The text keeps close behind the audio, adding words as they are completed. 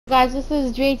Guys, this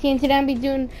is JT and today I'll be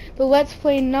doing the Let's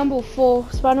Play number 4,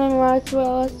 Spider-Man Miles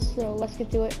Morales, so let's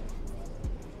get to it.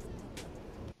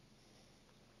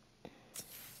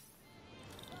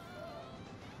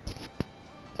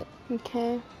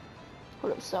 Okay.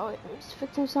 Hold up, sorry, I'm just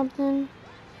fixing something.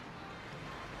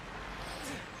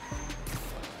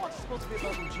 What's supposed to be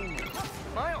about Eugene?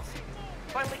 Miles!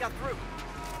 Finally got through.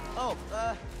 Oh,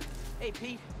 hey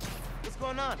Pete. What's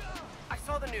going on? I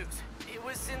saw the news. It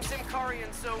was in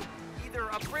Symkarian, so either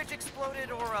a bridge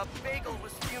exploded or a bagel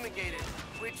was fumigated,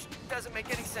 which doesn't make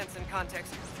any sense in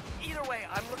context. Either way,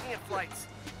 I'm looking at flights.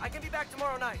 I can be back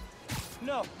tomorrow night.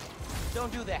 No,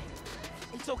 don't do that.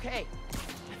 It's okay.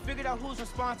 I figured out who's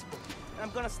responsible, and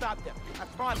I'm gonna stop them. I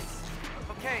promise.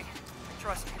 Okay, I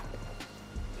trust you.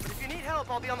 But if you need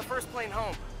help, I'll be on the first plane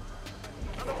home.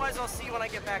 Otherwise, I'll see you when I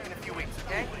get back in a few weeks,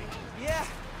 okay? Yeah,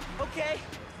 okay.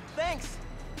 Thanks.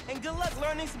 And good luck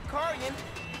learning some Karian.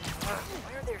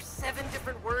 Why are there 7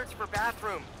 different words for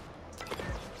bathroom?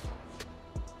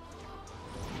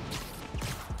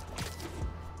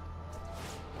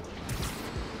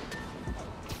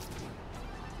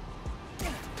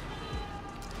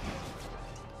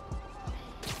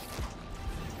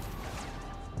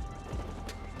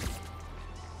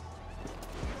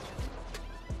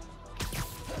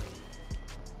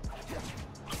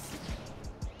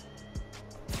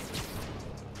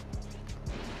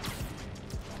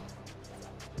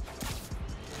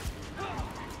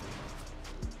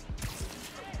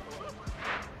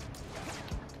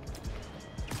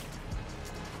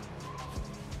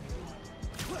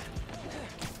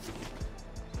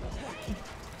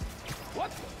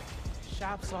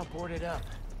 Shop's all boarded up.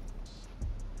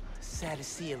 Sad to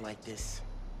see it like this.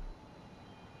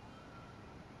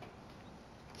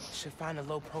 Should find a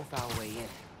low-profile way in.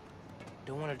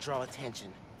 Don't want to draw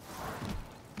attention.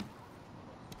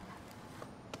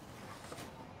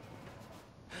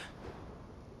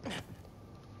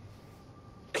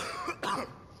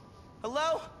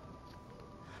 Hello?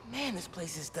 Man, this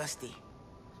place is dusty.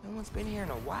 No one's been here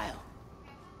in a while.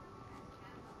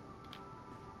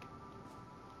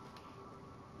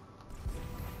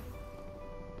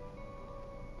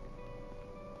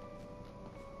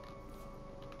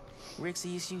 Rick's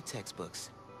ESU textbooks.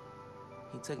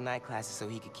 He took night classes so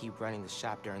he could keep running the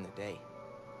shop during the day.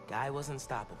 Guy was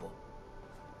unstoppable.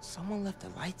 Someone left the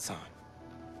lights on.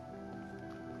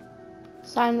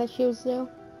 Sign that she was there.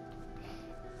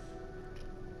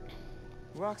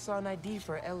 Roxxon ID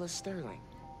for Ella Sterling.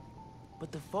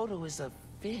 But the photo is of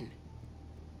Finn.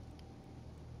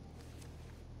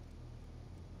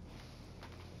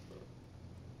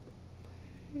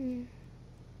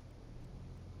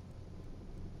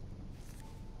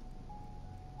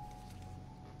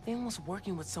 Finn was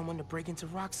working with someone to break into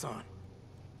Roxxon.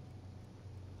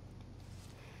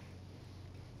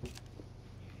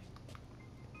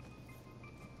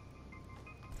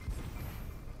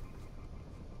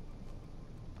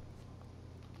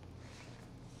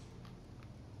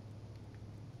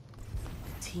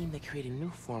 The team that created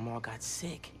Nuform all got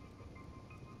sick.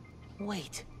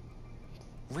 Wait,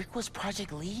 Rick was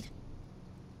project lead?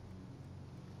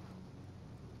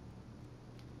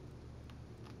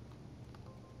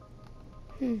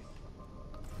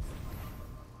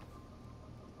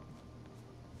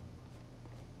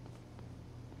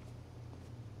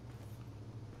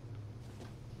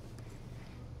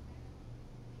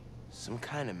 Some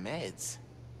kind of meds.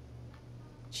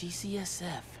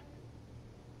 GCSF.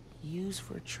 Used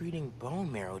for treating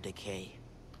bone marrow decay.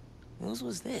 Whose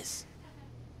was this?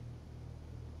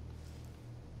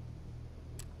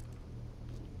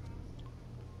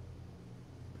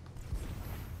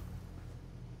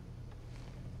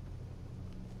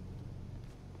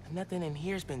 Nothing in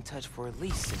here's been touched for at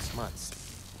least 6 months.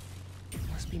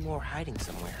 Must be more hiding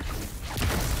somewhere.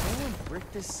 Someone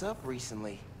bricked this up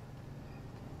recently.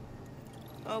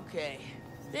 Okay,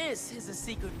 this is a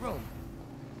secret room.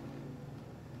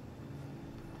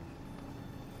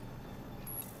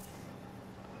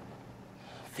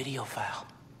 Video file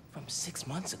from 6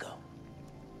 months ago.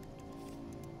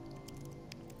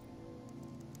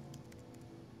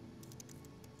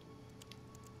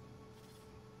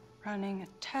 Running a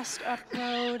test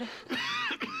upload.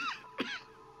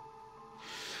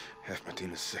 Half my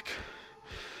team is sick,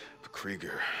 but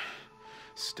Krieger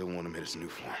still want him in his new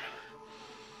form.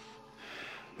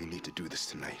 We need to do this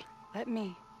tonight. Let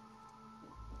me.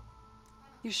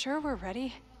 You sure we're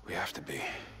ready? We have to be.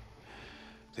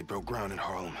 They broke ground in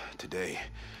Harlem today,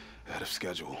 ahead of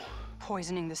schedule.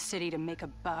 Poisoning the city to make a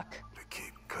buck. They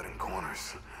keep cutting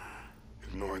corners,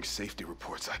 ignoring safety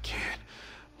reports. I can't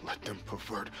let them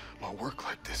pervert my work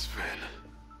like this, Finn.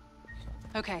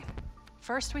 Okay,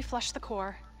 First we flush the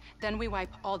core, then we wipe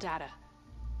all data.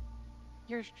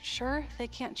 You're sure they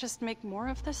can't just make more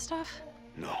of this stuff?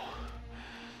 No.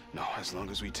 No, as long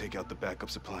as we take out the backup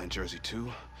supply in Jersey too.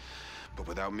 But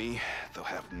without me, they'll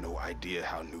have no idea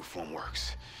how Nuform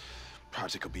works.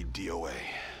 Project will be DOA.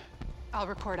 I'll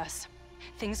record us.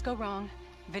 Things go wrong,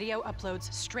 video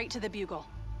uploads straight to the Bugle.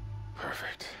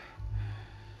 Perfect.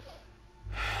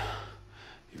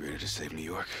 You ready to save New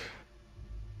York?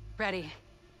 Ready.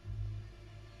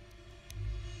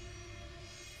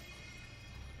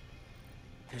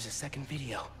 There's a second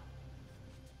video.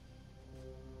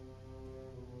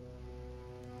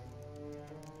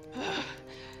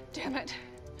 Damn it.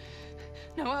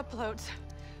 No uploads.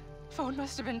 Phone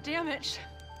must have been damaged.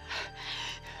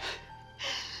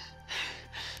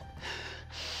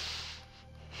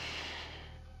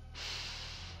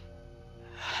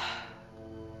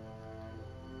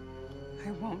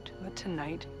 I won't let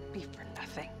tonight be for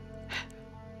nothing.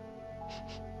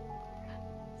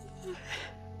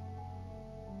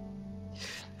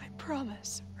 I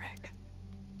promise, Rick.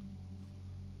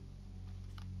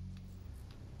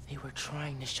 They were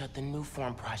trying to shut the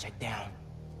Nuform project down.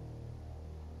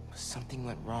 But something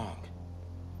went wrong.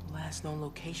 Last known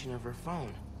location of her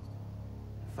phone.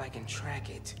 If I can track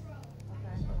it.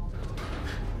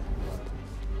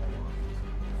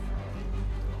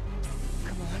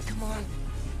 Come on, come on.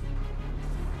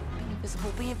 Be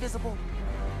invisible, be invisible.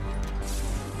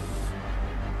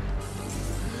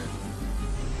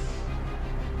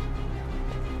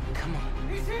 Come on.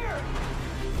 He's here!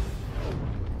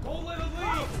 Don't let him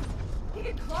leave! He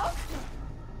get close?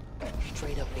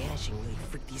 Straight up vanishing really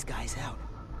freaked these guys out.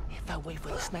 If I wait for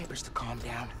the snipers to calm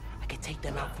down, I can take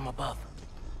them out from above.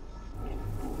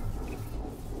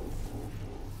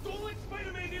 Don't let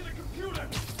Spider-Man near the computer!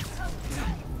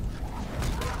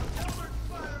 Albert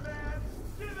Spider-Man!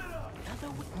 Give it up!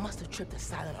 Another must have tripped a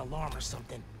silent alarm or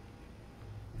something.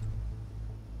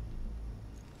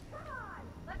 Come on!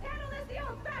 Let's handle this the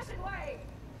old-fashioned way!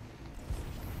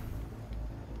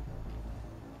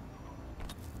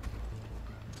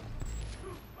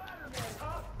 You Spider-Man,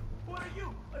 huh? What are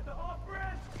you, at the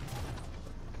off-brand?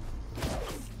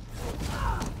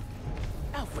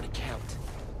 Out for the count.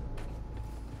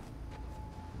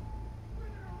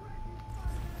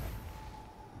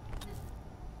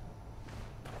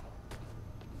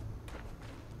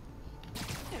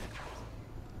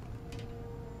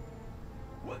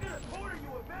 We're gonna corner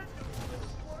you eventually!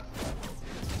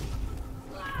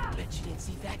 Bet you didn't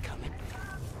see that coming.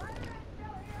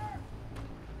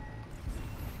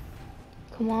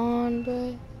 Come on,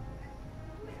 bro.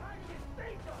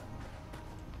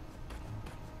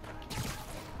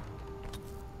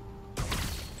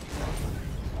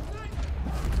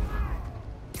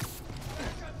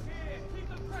 Keep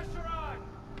the pressure on!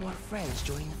 More friends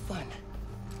join the fun.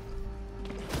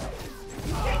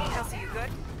 Elsie, you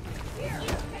good? Here,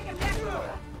 take him back!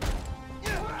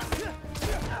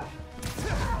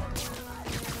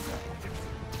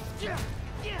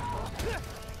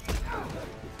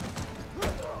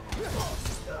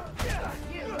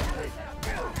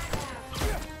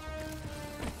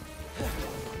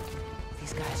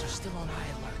 These guys are still on high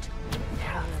alert.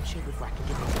 How am sure before I can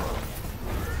get them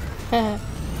going.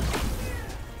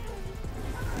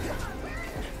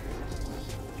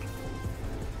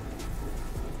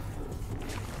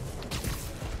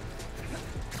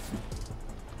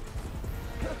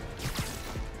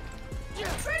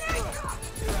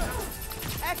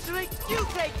 Actually, you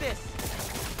take this!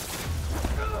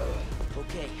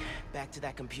 Okay, back to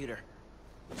that computer.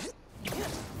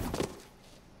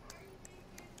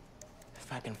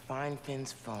 If I can find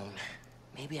Finn's phone,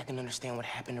 maybe I can understand what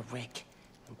happened to Rick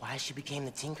and why she became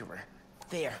the Tinkerer.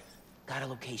 There, got a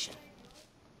location.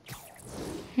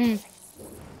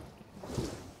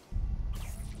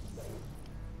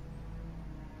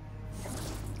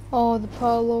 Oh, the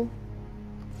polo.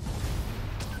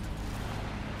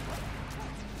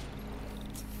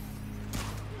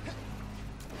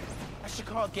 I should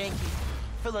call Genki.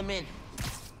 Fill him in.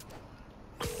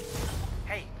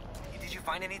 Hey, did you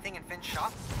find anything in Finn's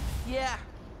shop? Yeah.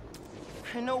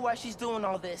 I know why she's doing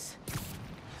all this.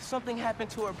 Something happened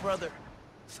to her brother.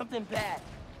 Something bad.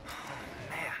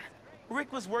 Man,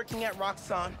 Rick was working at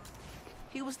Roxxon.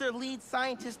 He was their lead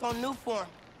scientist on Nuform.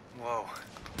 whoa.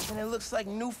 And it looks like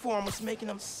Nuform was making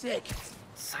him sick.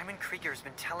 Simon Krieger's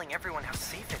been telling everyone how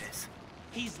safe it is.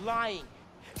 He's lying.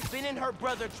 Finn and her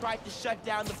brother tried to shut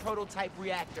down the prototype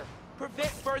reactor. Prevent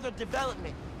further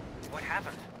development. What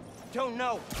happened? Don't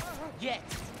know. Yet.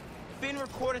 Finn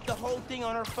recorded the whole thing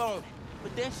on her phone,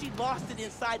 but then she lost it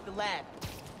inside the lab.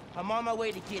 I'm on my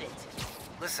way to get it.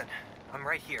 Listen, I'm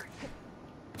right here.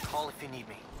 Call if you need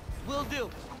me. Will do.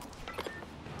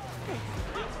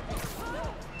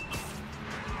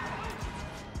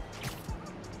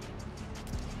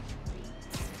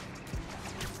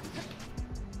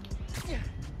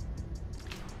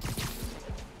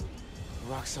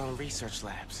 Roxxon Research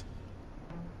Labs.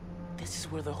 This is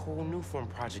where the whole Nuform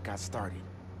project got started.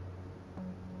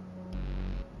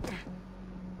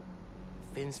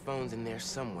 Finn's phone's in there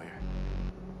somewhere.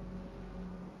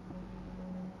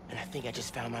 And I think I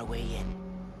just found my way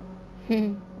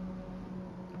in.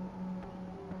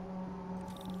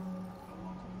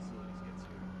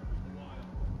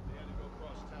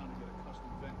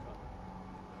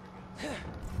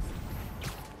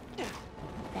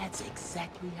 That's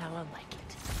exactly how I like it.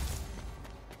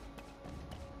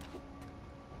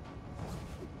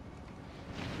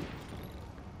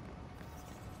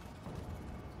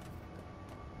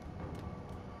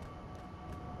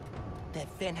 That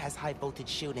vent has high voltage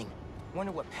shielding.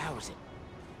 Wonder what powers it.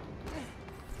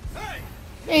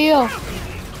 Hey, yo.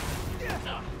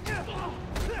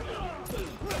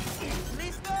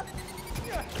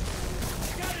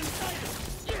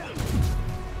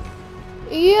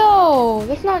 Yo,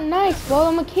 that's not nice, bro.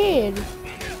 I'm a kid.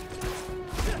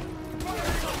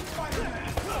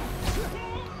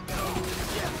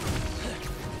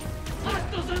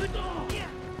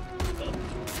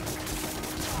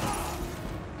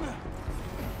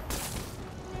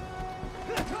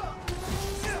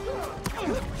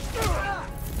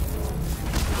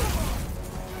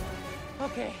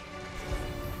 Okay.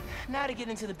 Now to get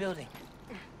into the building.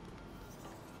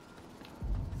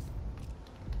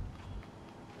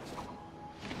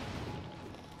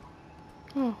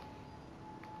 Oh.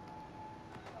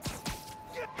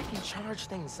 I can charge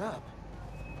things up.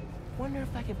 Wonder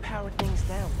if I can power things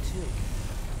down, too.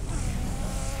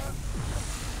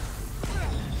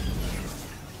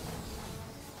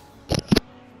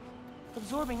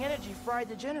 Absorbing energy fried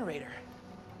the generator.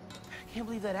 I can't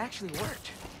believe that actually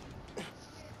worked.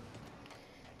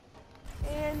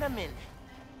 And I'm in.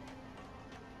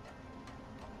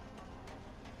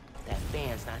 That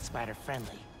fan's not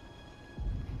spider-friendly.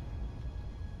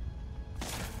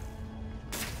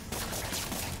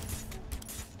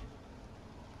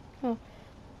 Oh.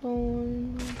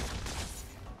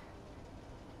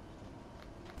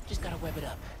 Just gotta web it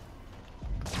up.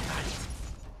 Got it.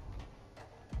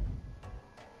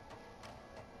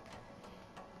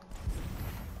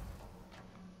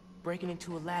 Breaking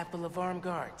into a lab full of armed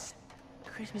guards.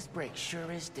 Christmas break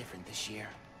sure is different this year.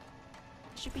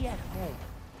 Should be at home,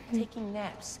 taking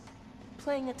naps,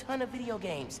 playing a ton of video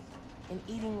games, and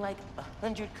eating like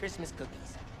 100 Christmas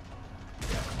cookies.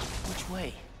 Which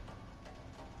way?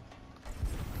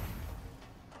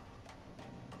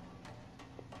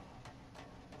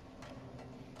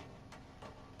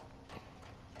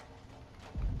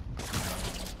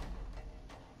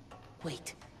 Wait,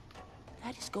 did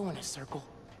I just go in a circle?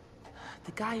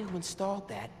 The guy who installed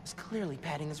that is clearly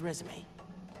padding his resume.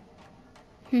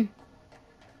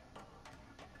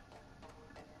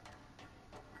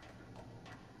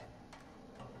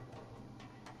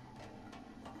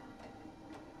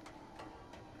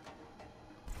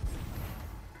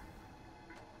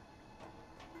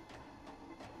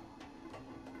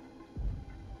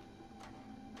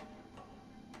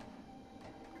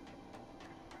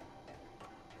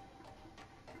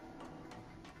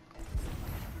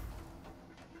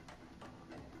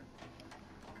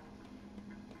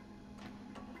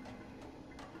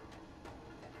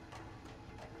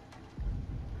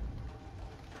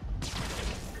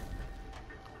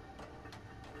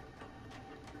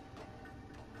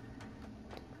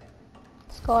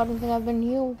 God, I don't think I've been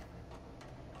healed.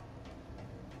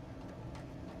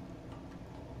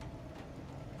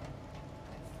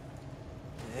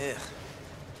 Ugh.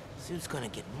 Suit's gonna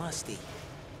get musty.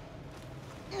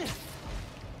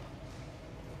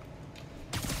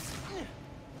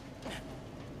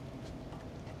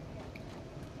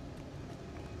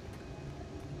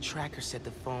 Tracker said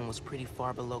the phone was pretty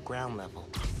far below ground level.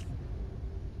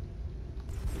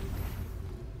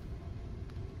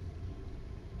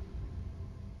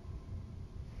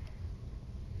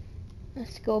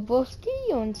 Let's go, Boski,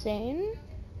 you insane?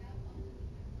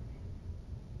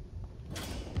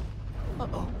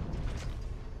 Uh-oh.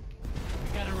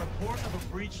 Got a report of a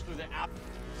breach through the app.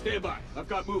 Stand by. I've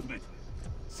got movement.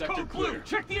 Sector clear. Blue,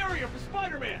 check the area for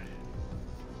Spider-Man.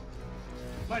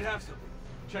 Might have something.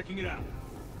 Checking it out.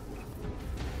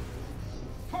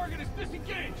 Target is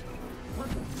disengaged.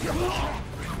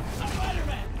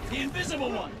 Spider-Man, the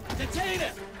invisible one. Detain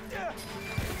him.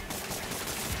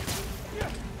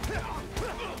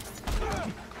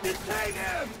 Detain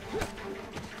him!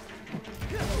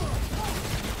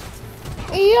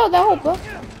 Yo, det hoppet.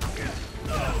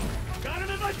 Got him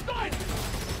in my sight!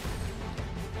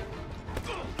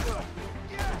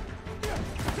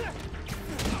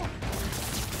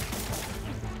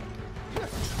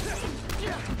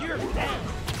 You're down!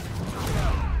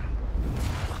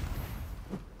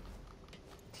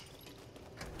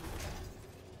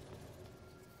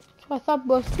 What's up,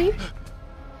 Busty?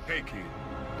 Hey, kid.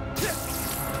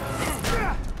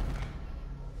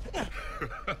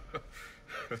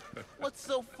 What's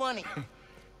so funny?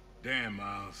 Damn,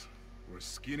 Miles. We're a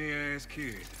skinny-ass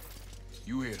kid.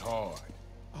 You hit hard.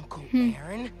 Uncle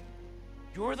Aaron?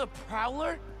 You're the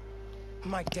Prowler?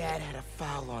 My dad had a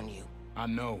foul on you. I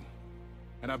know.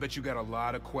 And I bet you got a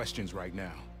lot of questions right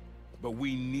now. But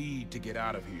we need to get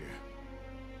out of here.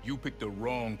 You picked the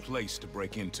wrong place to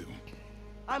break into.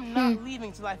 I'm not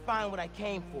leaving till I find what I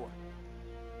came for.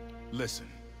 Listen,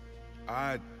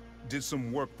 I did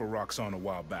some work for Roxxon a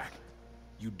while back.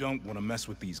 You don't want to mess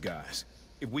with these guys.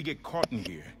 If we get caught in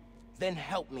here... Then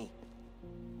help me.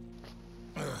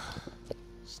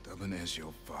 Stubborn as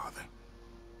your father.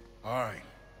 Alright,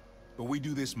 but we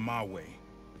do this my way.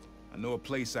 I know a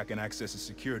place I can access a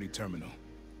security terminal.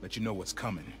 Let you know what's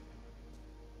coming.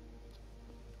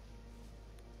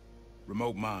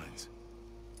 Remote mines.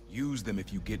 Use them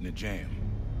if you get in a jam.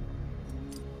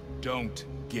 Don't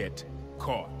get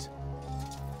caught.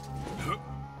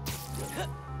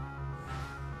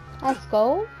 Let's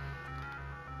go.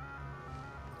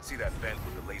 See that vent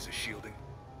with the laser shielding?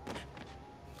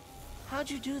 How'd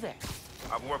you do that?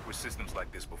 I've worked with systems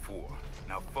like this before.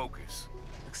 Now focus.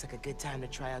 Looks like a good time to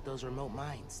try out those remote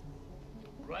mines.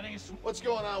 Running some... What's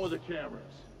going on with the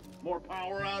cameras? More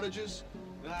power outages?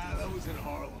 Nah, that was in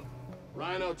Harlem.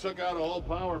 Rhino took out a whole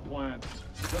power plant.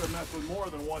 Could have messed with more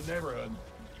than one neighborhood.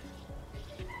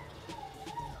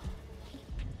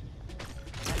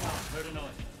 Heard a noise.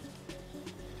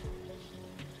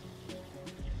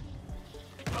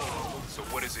 So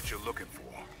what is it you're looking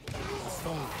for? A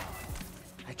phone.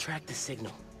 I tracked the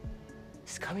signal.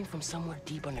 It's coming from somewhere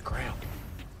deep underground.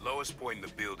 Lowest point in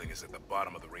the building is at the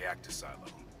bottom of the reactor silo.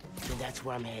 And that's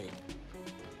where I'm headed.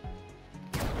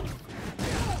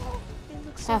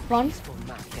 Have fun. Peaceful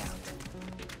knocked out.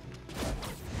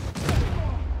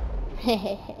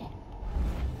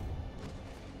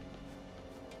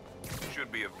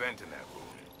 Should be a vent in that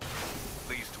room.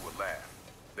 Leads to a lab,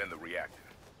 then the reactor.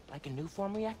 Like a new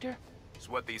form reactor? It's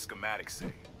what these schematics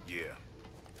say. Yeah.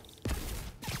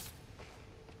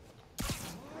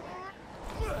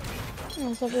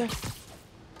 What's up here?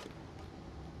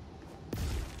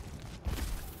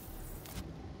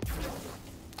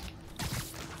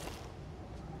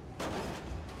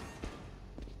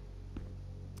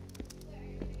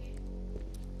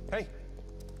 Hey,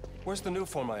 where's the new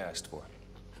form I asked for?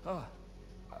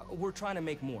 We're trying to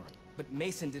make more, but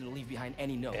Mason didn't leave behind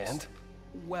any notes. And?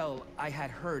 Well, I had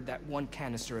heard that one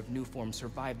canister of new form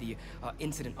survived the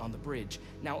incident on the bridge.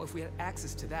 Now, if we had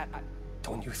access to that,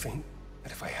 Don't you think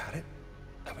that if I had it,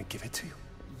 I would give it to you?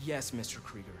 Yes, Mr.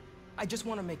 Krieger. I just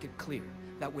want to make it clear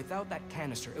that without that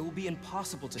canister, it will be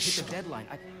impossible to hit the deadline.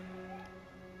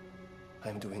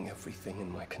 I'm doing everything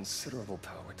in my considerable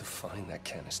power to find that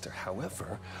canister.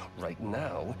 However, right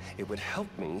now, it would help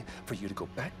me for you to go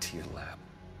back to your lab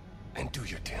and do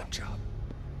your damn job.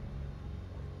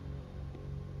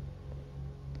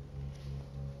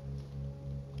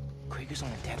 Krieger's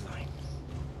on a deadline.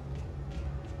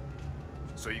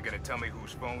 So you gonna tell me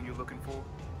whose phone you're looking for?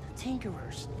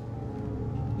 Tinkerers.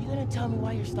 You gonna tell me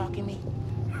why you're stalking me?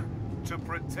 To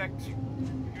protect you.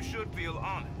 You should feel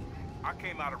honored. I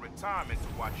came out of retirement to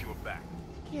watch your back.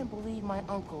 Can't believe my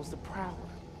uncle's the Prowler.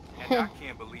 And I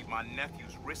can't believe my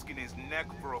nephew's risking his neck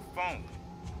for a phone.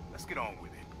 Let's get on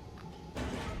with it.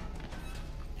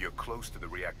 You're close to the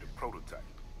reactor prototype.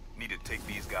 Need to take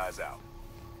these guys out.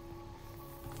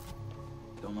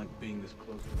 Don't like being this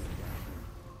close to the reactor.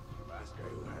 Last guy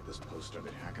who had this post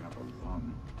started hacking up a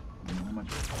lung. You know how much...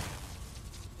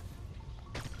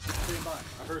 Stand by.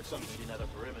 I heard something. Need another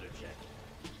perimeter check.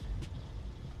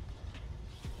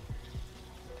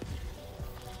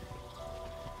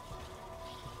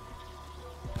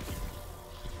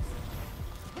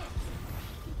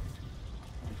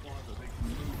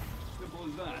 Simple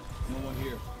as that. No one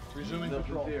here. Resuming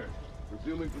patrol. Here.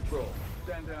 Resuming patrol.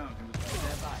 Stand down.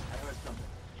 Stand by. I heard something.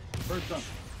 Heard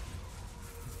something.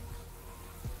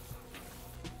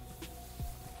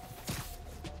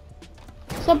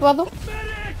 What's up, brother?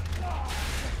 Medic!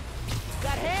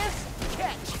 Got hands?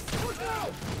 Catch! Look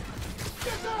out!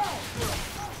 Get down!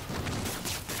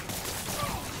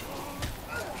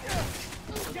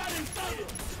 Got inside!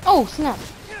 Oh, snap.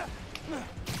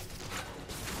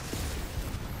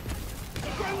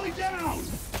 Grab Finally down!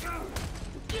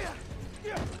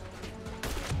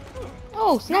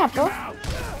 Oh, snap, bro.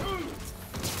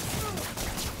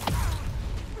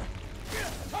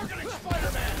 Targeting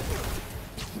Spider-Man!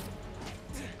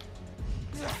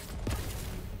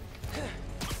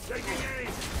 Taking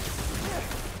aim!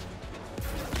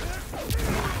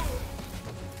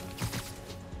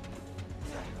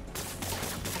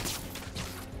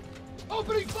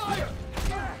 Opening fire!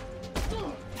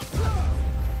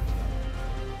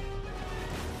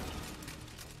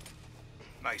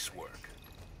 Nice work.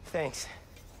 Thanks.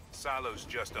 Silo's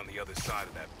just on the other side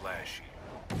of that blast sheet.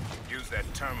 Use that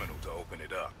terminal to open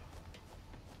it up.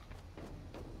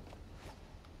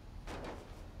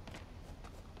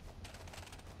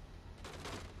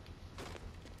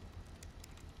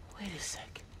 Wait a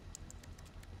sec.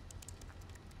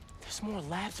 There's more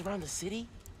labs around the city?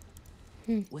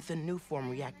 With a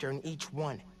Nuform reactor in each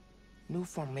one.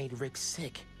 Nuform made Rick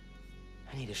sick.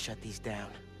 I need to shut these down.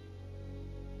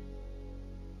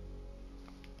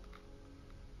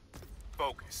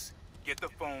 Focus. Get the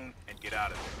phone and get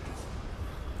out of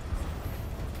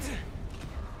there.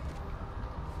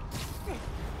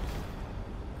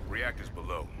 Reactor's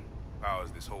below. Powers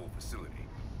this whole facility.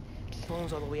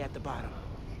 Phone's all the way at the bottom.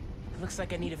 It looks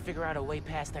like I need to figure out a way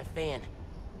past that fan.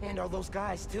 And all those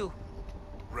guys, too.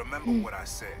 Remember what I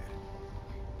said.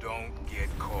 Don't get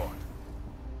caught.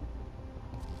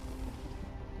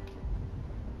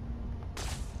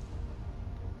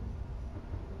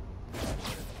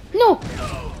 No!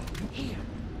 Here,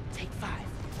 take 5.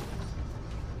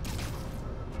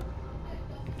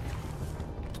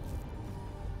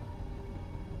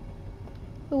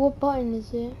 What button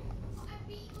is it?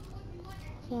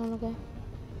 Oh, okay.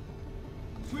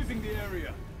 Sweeping the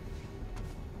area.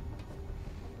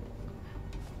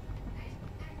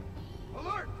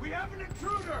 Alert! We have an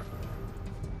intruder!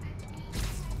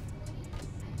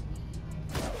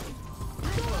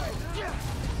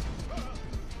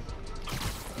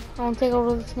 I want to take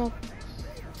over the smoke.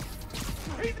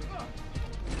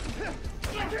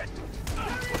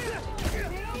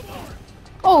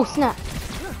 Oh, snap.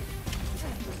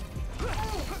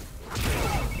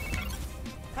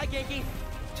 Hi, Genki.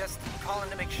 Just calling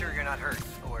to make sure you're not hurt,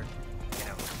 or, you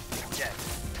know, dead.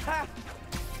 Ha!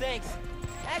 Thanks.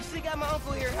 Actually got my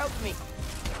uncle here helping me.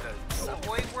 The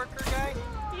subway worker guy?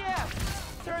 Yeah.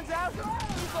 Turns out,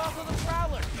 he's also the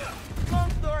Prowler.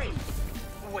 Long story.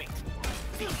 Wait,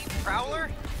 the Prowler?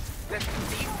 That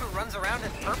thief who runs around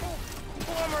in purple?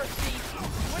 Former thief.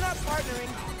 We're not partnering.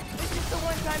 It's just a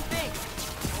one-time thing.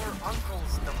 Your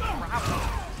uncle's the Prowler.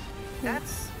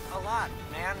 That's a lot,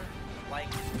 man. Like,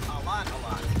 a lot.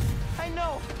 I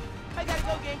know. I gotta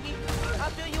go, Genki. I'll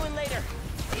fill you in later.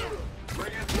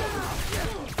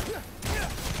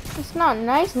 It's not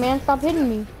nice, man. Stop hitting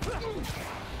me.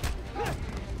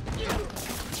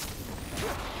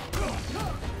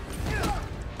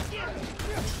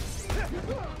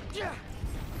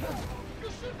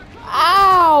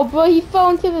 Ow, bro. He fell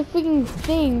into the freaking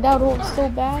thing. That would hurt so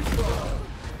bad.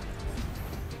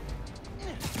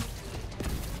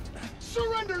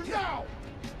 Surrender now!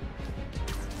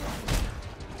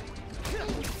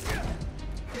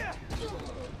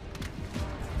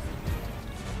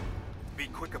 Be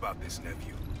quick about this,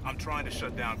 nephew. I'm trying to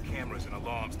shut down cameras and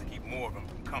alarms to keep more of them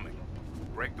from coming.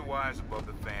 Break the wires above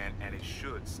the fan and it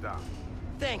should stop.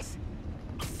 Thanks.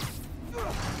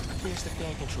 There's the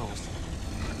fan controls.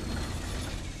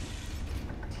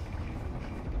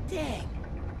 Dang.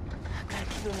 I've got to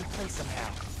keep them in place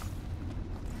somehow.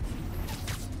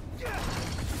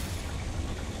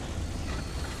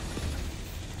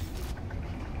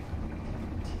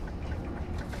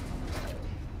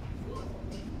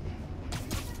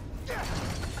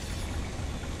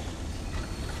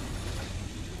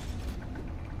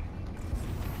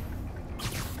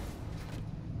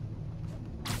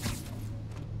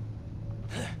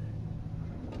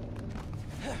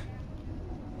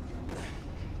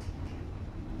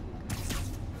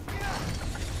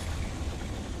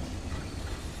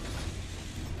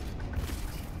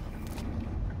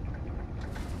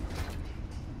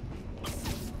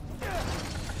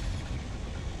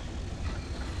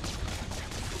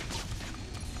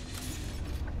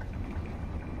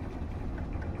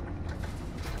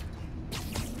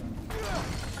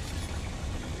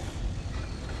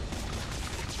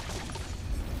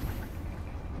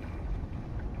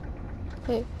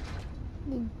 Okay.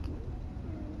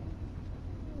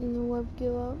 And the web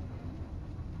give up.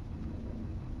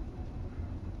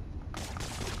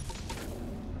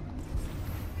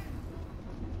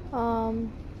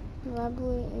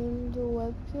 Elaborate aim the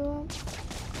web give up.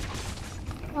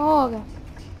 Oh, okay.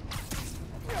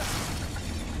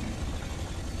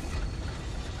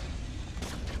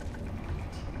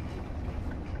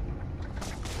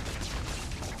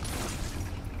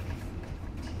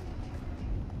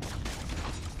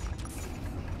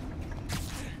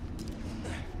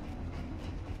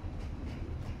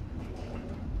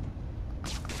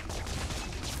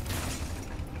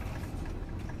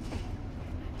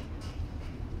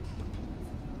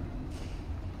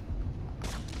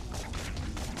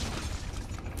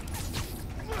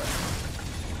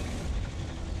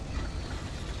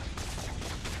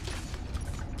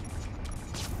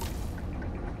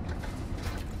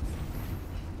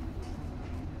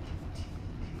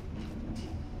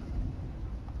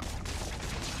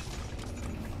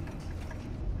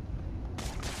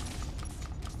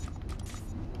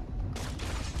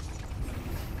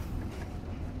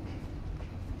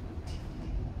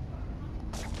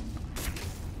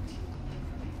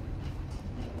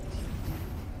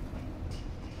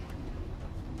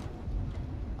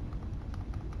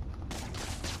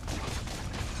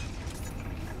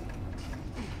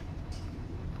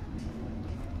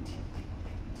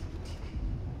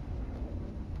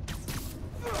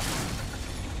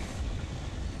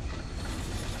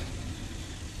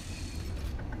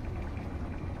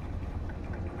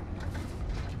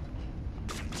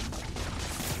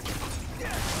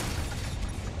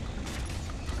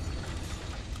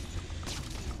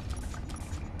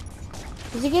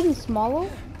 Is it getting smaller?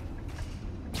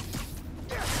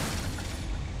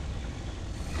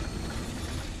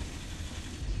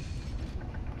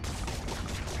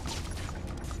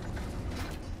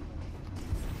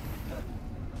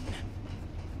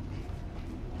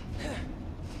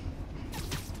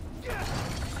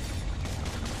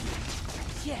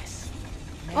 Yes.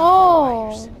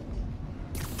 Oh.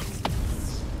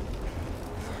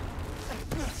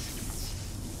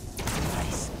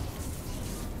 Nice.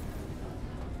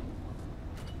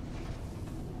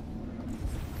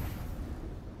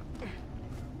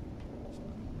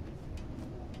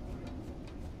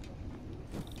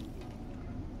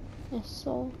 Yes,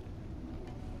 so.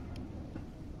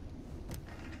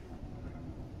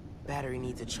 Battery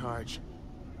needs a charge.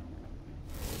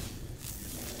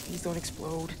 Please don't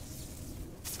explode.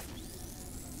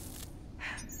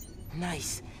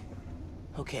 Nice.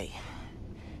 Okay.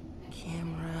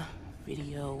 Camera,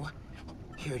 video.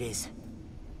 Here it is.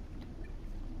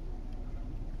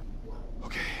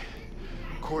 Okay.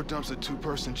 Core dump's a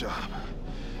two-person job.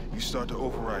 You start to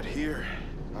override here,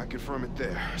 I confirm it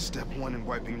there. Step 1 in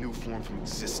wiping Nuform from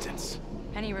existence.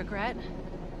 Any regret?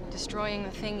 Destroying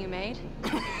the thing you made?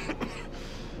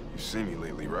 You've seen me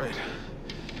lately, right?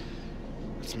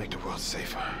 Let's make the world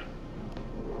safer.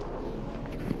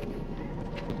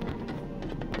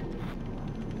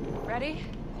 Ready?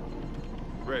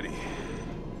 Ready.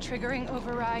 Triggering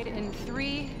override in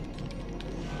 3,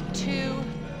 2...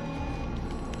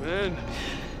 Ben!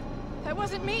 That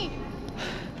wasn't me!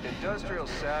 Industrial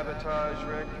sabotage,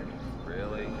 Rick?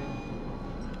 Really?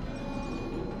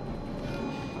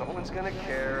 No one's gonna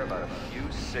care about a few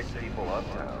sick people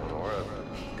uptown or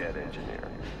a dead engineer.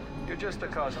 You're just the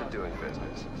cost of doing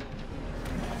business.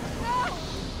 No!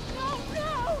 No,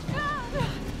 no, no!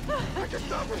 I can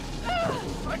stop it!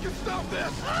 I can stop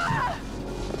this!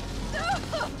 No!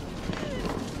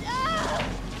 No!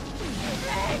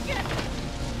 Rick!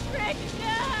 Rick,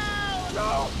 no!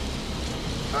 No!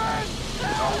 Ben! No,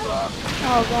 look!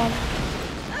 Oh god.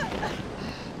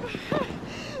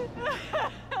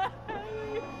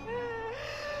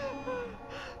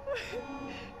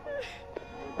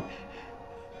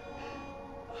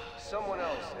 Someone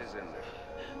else is in there.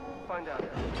 Find out.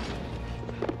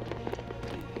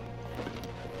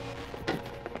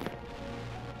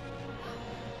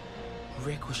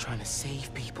 Rick was trying to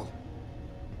save people.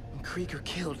 And Krieger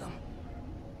killed them.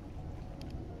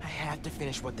 I have to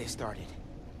finish what they started.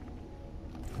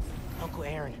 Uncle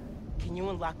Aaron, can you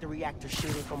unlock the reactor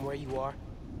shielding from where you are?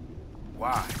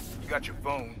 Why? You got your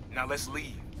phone. Now let's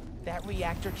leave. That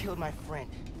reactor killed my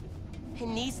friend. It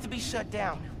needs to be shut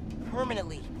down.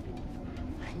 Permanently.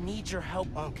 I need your help,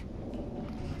 Unc.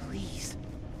 Please.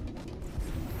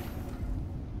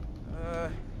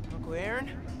 Uncle Aaron?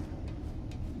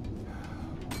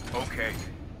 Okay.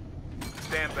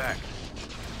 Stand back.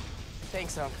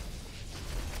 Thanks, Unc.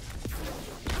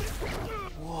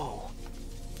 Whoa.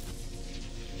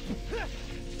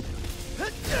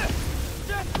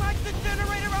 Just like the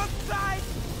generator outside!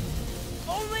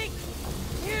 Only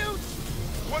huge!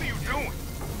 What are you doing?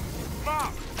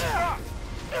 Mom! Stop!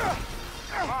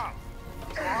 Mom!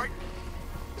 Alright?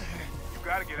 You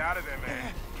gotta get out of there,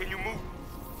 man. Can you move?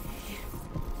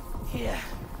 Yeah.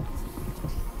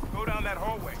 Go down that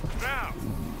hallway. Now!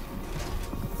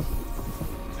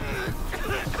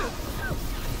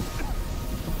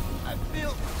 I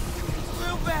feel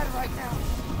real bad right now.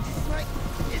 It's like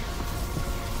it's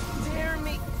tearing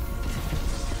me.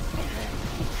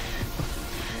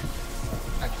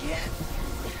 I can't.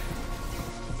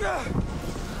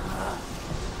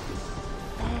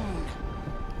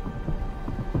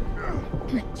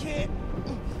 I can't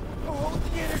hold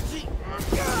the energy.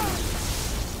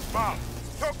 Mom,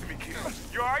 talk to me, kid.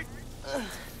 You alright?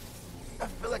 I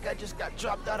feel like I just got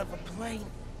dropped out of a plane.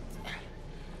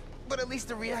 But at least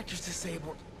the reactor's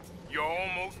disabled. You're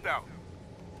almost out.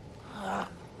 I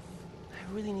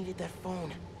really needed that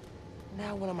phone.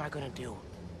 Now what am I gonna do?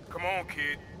 Come on,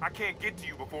 kid. I can't get to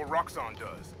you before Roxxon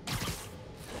does.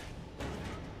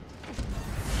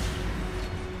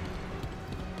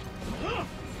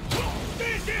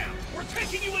 Stand down! We're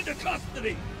taking you into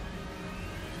custody!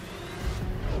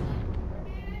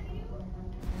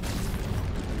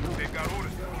 They've got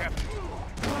orders from Captain.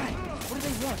 Why? What do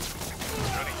they want?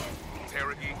 None of you.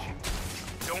 Interrogate you.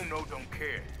 Don't know, don't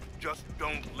care. Just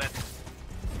don't let them.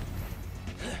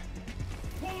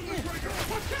 Pull the trigger!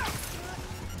 Watch out!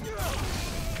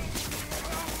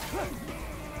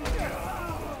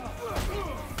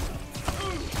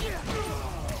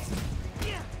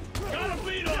 Got a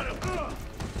beat on him!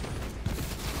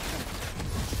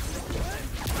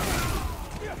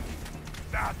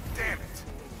 Ah, damn it!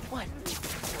 What?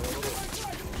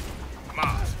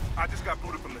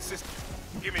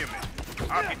 Give me a minute.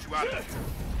 I'll get you out of here.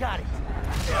 Got it.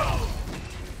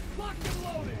 Locked and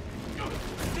loaded.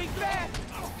 Think fast.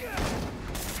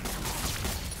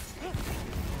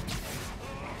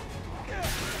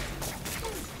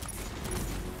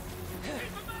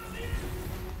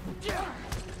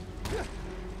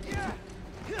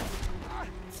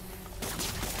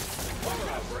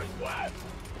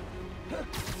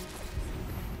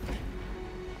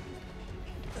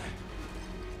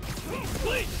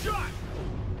 Please shot.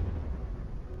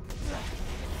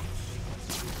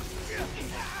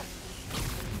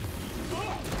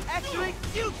 Actually,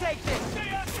 you take this.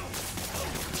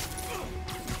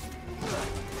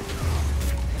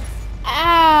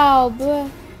 Ow, bruh.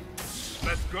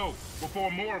 Let's go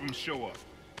before more of them show up.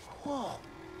 Whoa.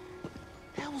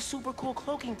 That was super cool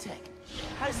cloaking tech.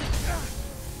 How does it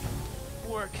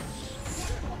work?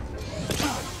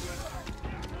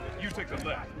 You take the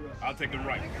left. I'll take the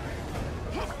right.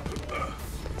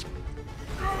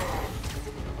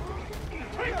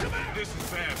 This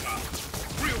is bad, Pop.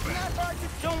 Real bad.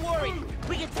 Don't worry.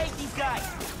 We can take these guys.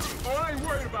 Oh, I ain't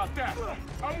worried about that.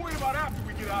 I'm worried about after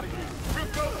we get out of here.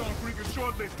 We're both on freaking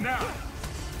short list now.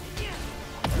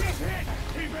 He's hit.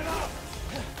 Keep it up.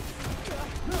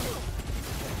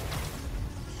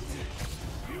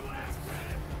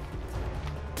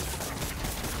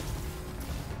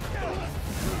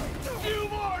 Few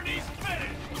more and he's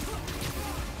finished.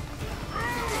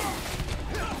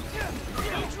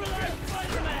 Neutralize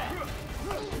Spider-Man.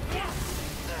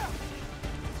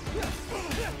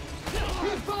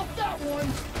 He popped that one.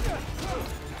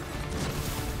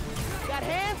 Got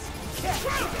hands?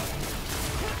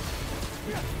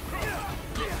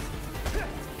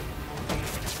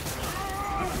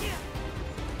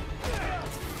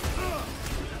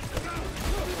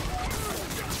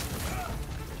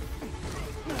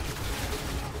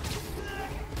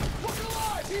 Look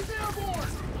alive! He's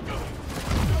airborne!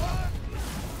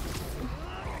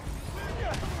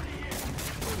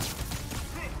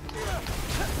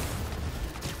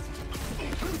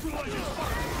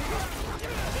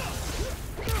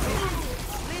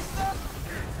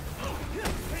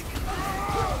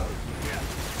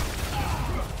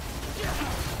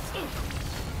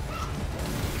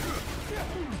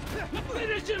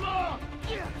 Finish him off!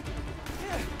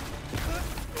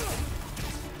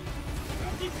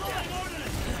 Deploying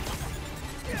ordnance!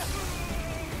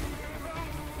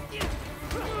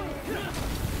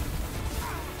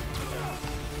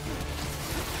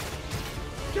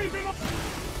 Keep him up!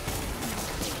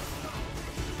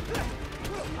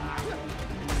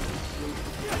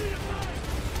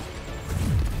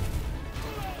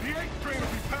 The 8th train will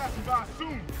be passing by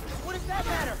soon. What does that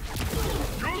matter?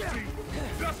 You'll see.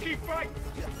 Just keep fighting.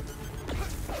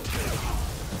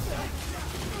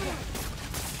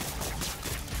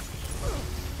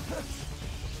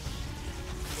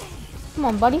 Come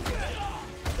on, buddy.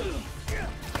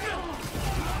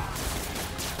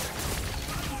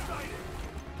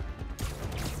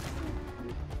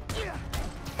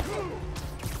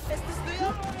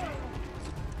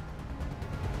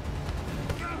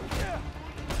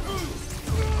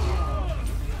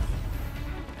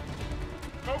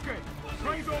 Okay,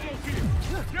 train's almost here.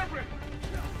 Get ready.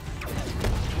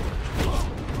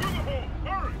 Through the hole.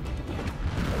 Hurry.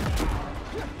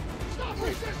 Stop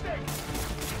resisting!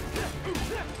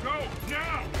 Go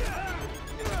now.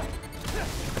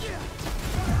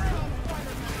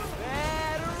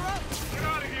 Batter up! Get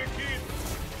out of here, kid.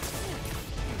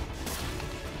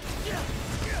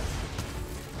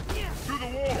 Through the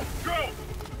wall. Go.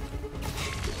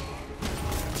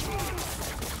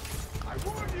 I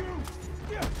warn you!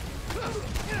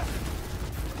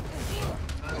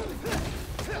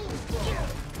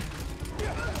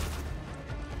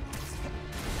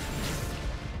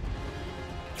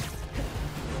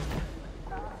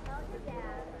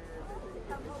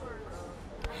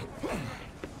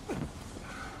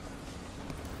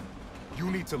 You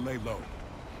need to lay low.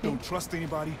 Don't trust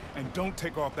anybody, and don't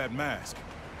take off that mask.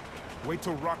 Wait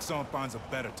till Roxxon finds a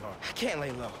better target. I can't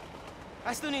lay low.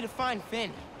 I still need to find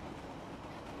Finn.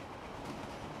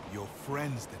 Your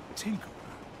friend's the Tinkerer.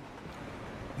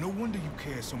 No wonder you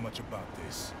care so much about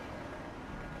this.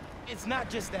 It's not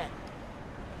just that.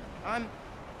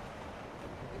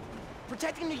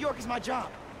 Protecting New York is my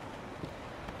job.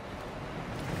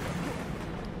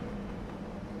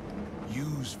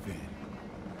 Use Finn.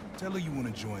 Tell her you want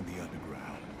to join the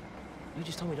underground. You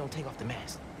just told me don't take off the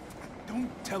mask. Don't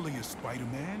tell her you're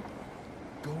Spider-Man.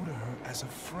 Go to her as a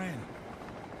friend.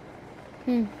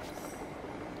 No,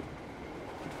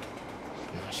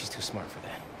 she's too smart for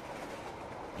that.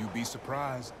 You'd be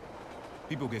surprised.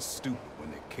 People get stupid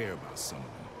when they care about someone.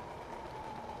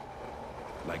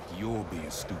 Like you're being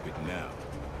stupid now.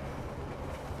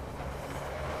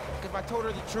 If I told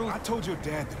her the truth... I told your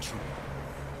dad the truth.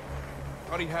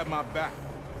 Thought he had my back.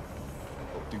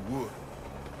 Hoped he would.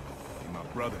 Be my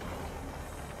brother.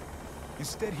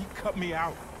 Instead, he cut me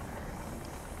out.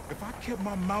 If I kept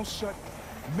my mouth shut,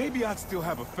 maybe I'd still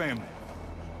have a family.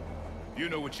 You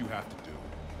know what you have to do.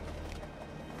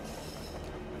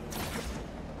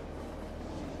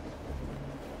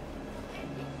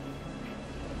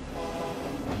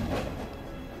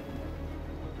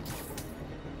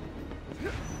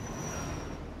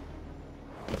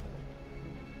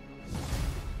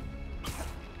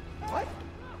 What?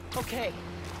 Okay.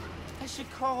 I should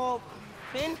call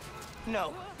Finn?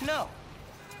 No.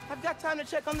 I've got time to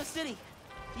check on the city.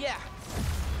 Yeah.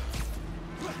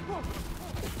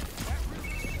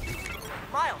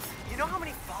 Miles, you know how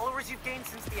many followers you've gained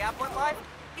since the app went live?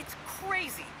 It's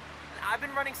crazy. I've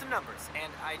been running some numbers,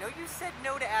 and I know you said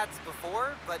no to ads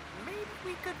before, but maybe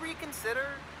we could reconsider?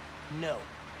 No.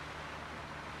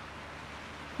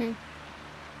 You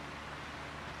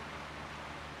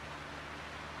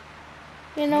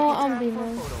know what, I'm being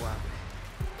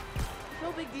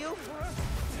No big deal.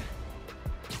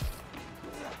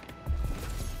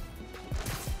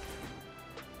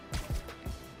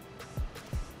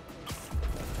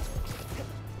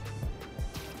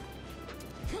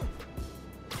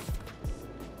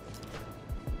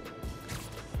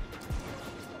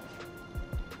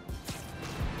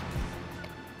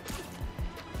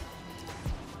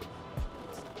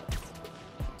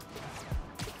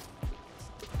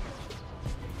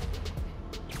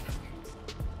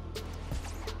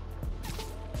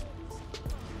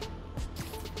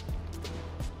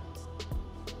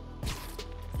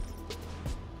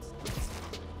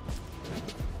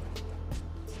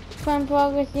 Crime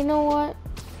progress, you know what?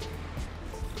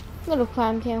 Little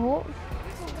crime can't hold.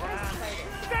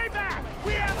 Stay back!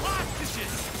 We have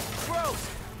hostages! Gross!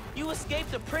 You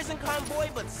escaped a prison convoy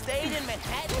but stayed in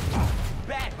Manhattan?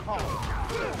 Bad call.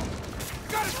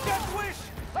 Got a death wish!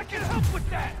 I can help with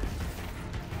that!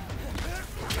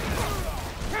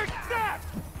 Take that!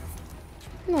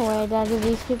 No way, Daddy,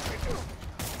 these kids.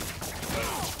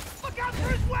 Look out for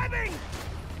his webbing!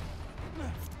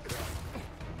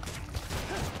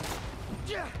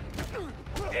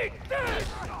 Eat this!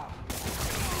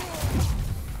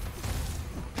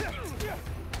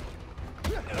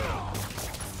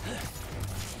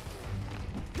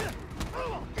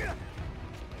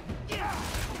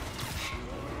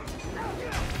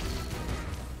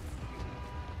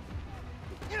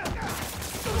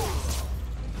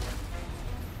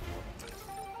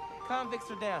 Convicts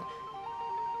are down.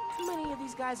 How many of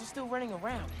these guys are still running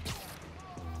around?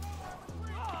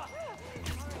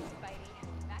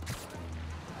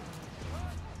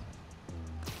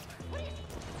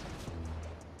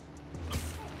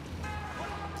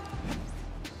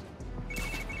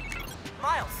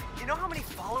 Miles, you know how many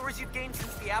followers you've gained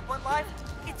since the app went live?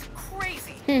 It's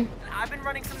crazy. And I've been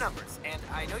running some numbers, and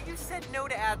I know you said no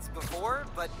to ads before,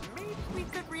 but maybe we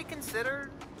could reconsider?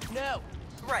 No.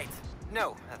 Right.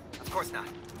 No, of course not.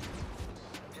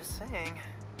 I'm just saying.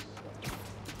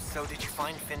 So did you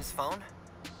find Finn's phone?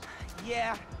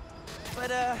 Yeah, but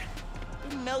it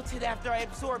melted after I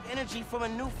absorbed energy from a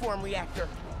new form reactor.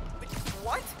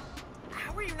 What?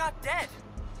 How are you not dead?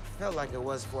 Felt like it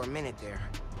was for a minute there.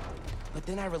 But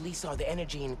then I released all the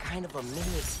energy in kind of a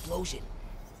mini explosion.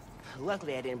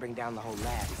 Luckily, I didn't bring down the whole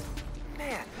lab.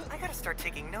 Man, I gotta start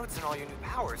taking notes on all your new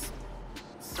powers.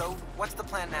 So, what's the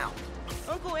plan now?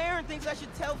 Uncle Aaron thinks I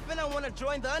should tell Finn I want to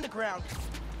join the underground.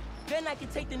 Then I can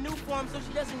take the new form so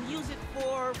she doesn't use it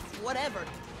for whatever.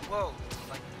 Whoa,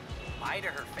 like, lie to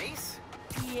her face?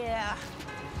 Yeah,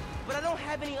 but I don't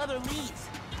have any other leads.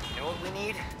 You know what we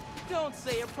need? Don't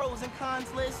say a pros and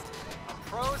cons list. A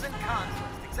pros and cons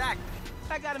list, exactly.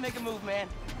 I gotta make a move, man.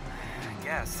 I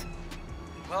guess.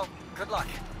 Well, good luck.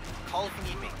 Call if you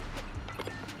need me.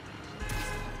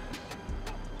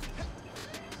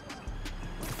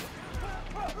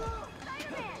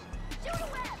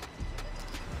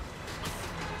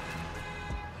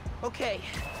 Okay,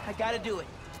 I gotta do it.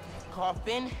 Call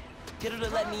Finn, get her to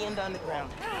let me in the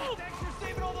underground. Thanks for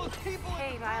saving all those people!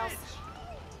 Hey, Miles.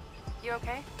 You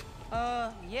okay?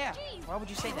 Yeah. Why would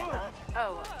you say that?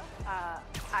 Oh,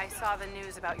 I saw the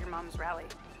news about your mom's rally.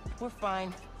 We're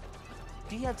fine.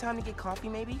 Do you have time to get coffee,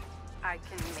 maybe? I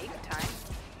can make time.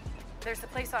 There's a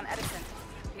place on Edison,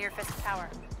 near Fisk Tower.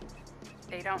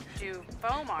 They don't do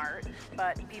foam art,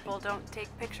 but people don't take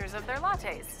pictures of their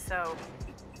lattes, so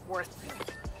worth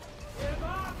it.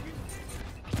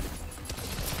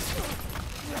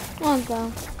 Come on,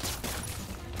 go.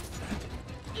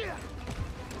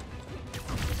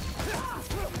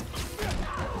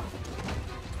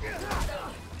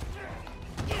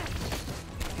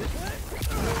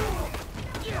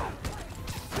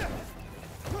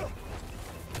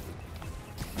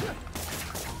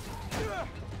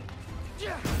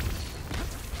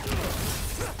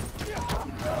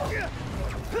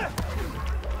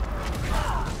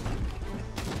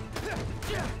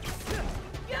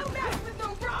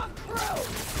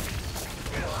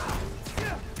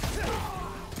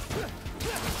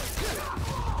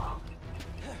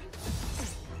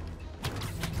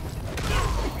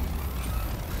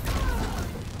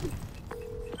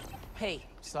 Hey,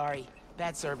 sorry.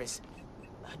 Bad service.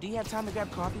 Do you have time to grab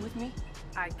coffee with me?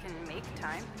 I can make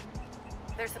time.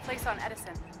 There's a place on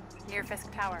Edison, near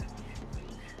Fisk Tower.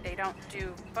 They don't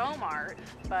do foam art,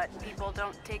 but people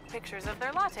don't take pictures of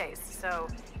their lattes, so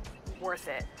worth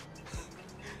it.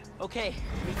 Okay,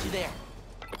 meet you there.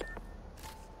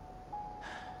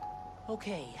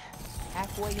 Okay,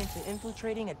 halfway into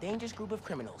infiltrating a dangerous group of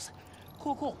criminals.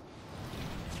 Cool, cool.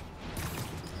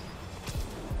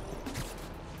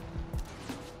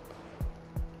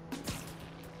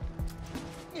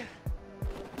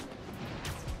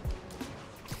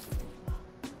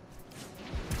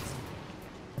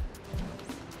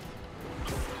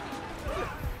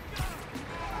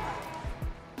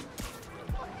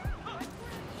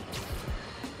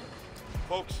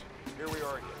 Folks, here we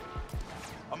are again.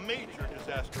 A major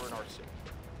disaster in our city.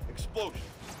 Explosions,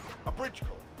 a bridge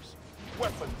collapse,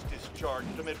 weapons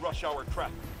discharged amid rush hour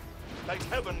traffic. Thank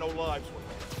heaven no lives were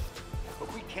lost.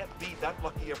 But we can't be that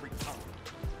lucky every time.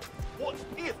 What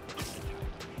if this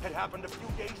had happened a few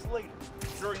days later,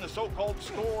 during the so-called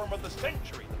storm of the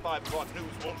century the 5 o'clock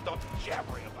news won't stop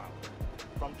jabbering about?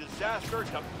 From disaster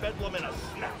to bedlam in a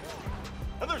snap.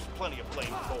 And there's plenty of blame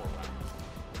to go around,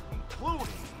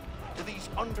 including to these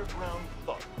underground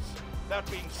thugs. That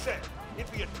being said, it'd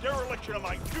be a dereliction of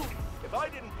my duty if I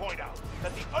didn't point out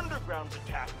that the underground's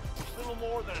attack was little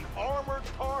more than an armored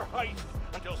car heist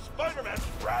until Spider-Man's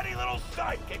bratty little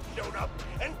sidekick showed up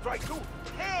and tried to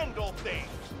handle things,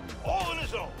 all on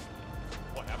his own.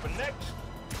 What happened next?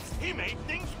 He made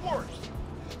things worse.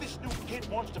 This new kid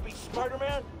wants to be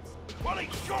Spider-Man? Well, he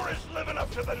sure is living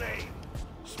up to the name.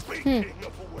 Speaking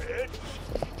of which,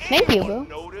 anyone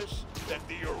notice that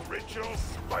the original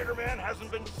Spider-Man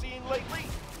hasn't been seen lately?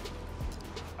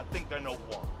 I think I know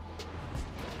why.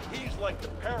 He's like the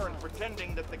parent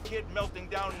pretending that the kid melting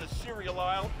down in the cereal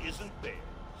aisle isn't theirs.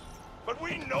 But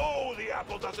we know the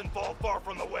apple doesn't fall far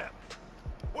from the web.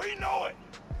 We know it.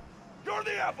 You're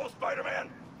the apple, Spider-Man.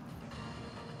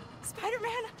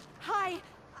 Spider-Man? Hi.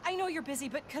 I know you're busy,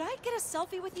 but could I get a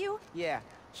selfie with you? Yeah,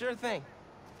 sure thing.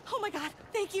 Oh my god,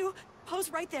 thank you. Pose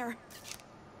right there.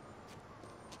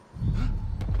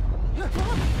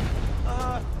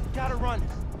 Gotta run.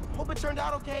 Hope it turned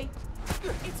out okay.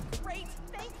 It's great,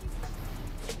 thank you.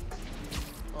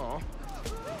 Aw.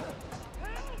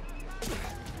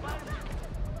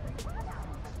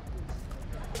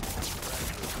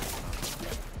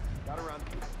 Gotta run.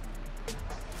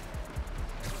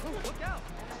 Ooh, look out!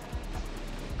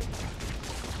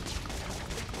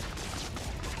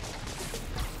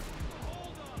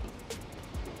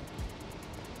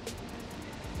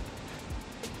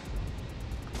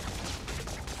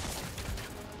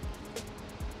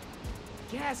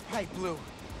 Gas pipe blew.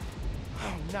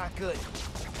 Oh, not good.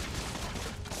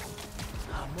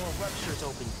 Oh, more ruptures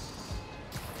open.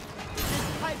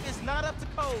 This pipe is not up to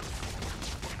code.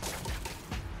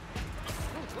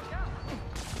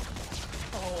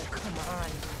 Oh, come on.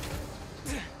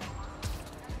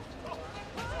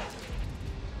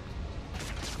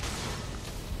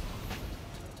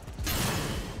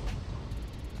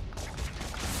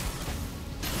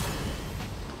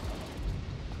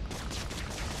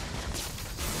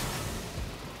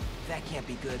 That can't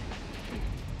be good.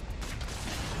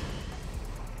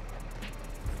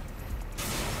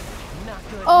 Not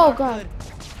good. Oh, not God.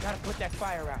 Good. Gotta put that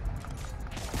fire out.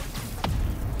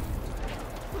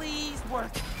 Please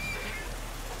work.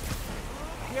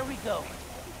 Here we go.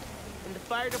 And the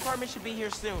fire department should be here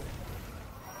soon.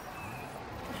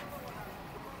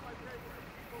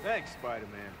 Thanks,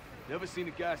 Spider-Man. Never seen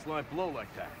a gas line blow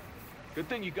like that. Good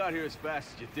thing you got here as fast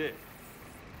as you did.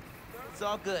 It's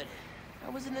all good. I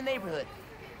was in the neighborhood.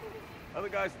 Other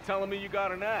guys are telling me you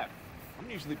got an app. I'm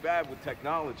usually bad with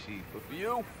technology, but for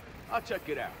you, I'll check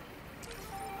it out.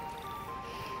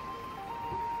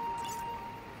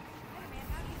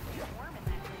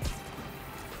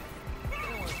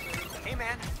 Hey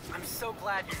man, I'm so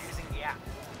glad you're using the app.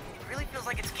 It really feels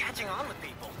like it's catching on with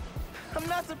people. I'm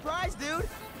not surprised, dude.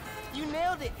 You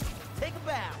nailed it. Take a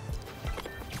bow.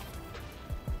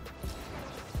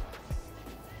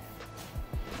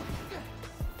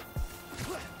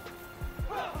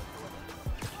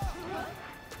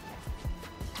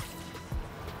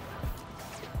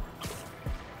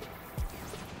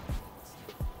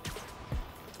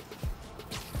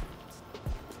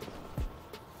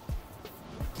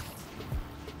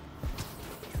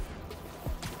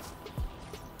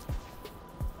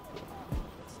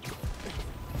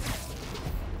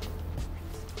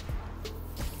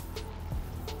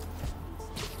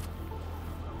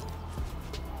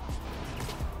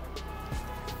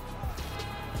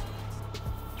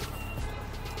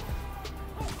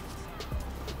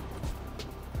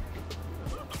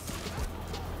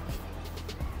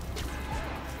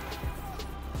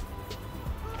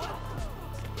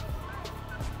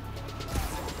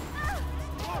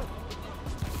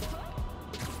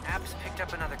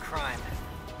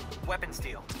 weapons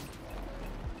deal?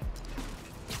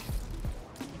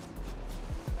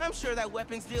 I'm sure that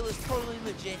weapons deal is totally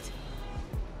legit.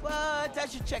 But I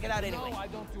should check it out anyway. No, I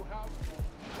don't do how.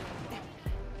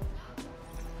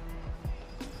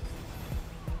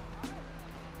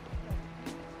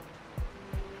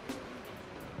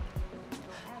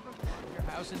 Your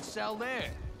house and sell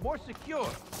there. More secure.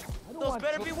 Those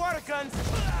better be water guns.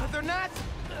 If they're not,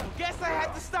 guess I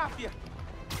had to stop you.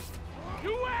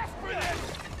 You asked for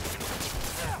this!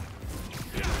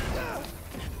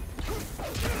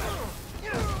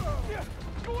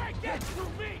 You ain't get through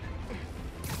me!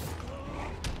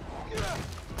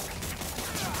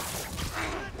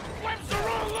 Webs are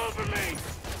all over me!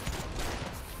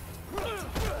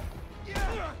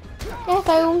 Yeah,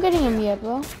 tayo kung galing yung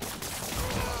miyabo.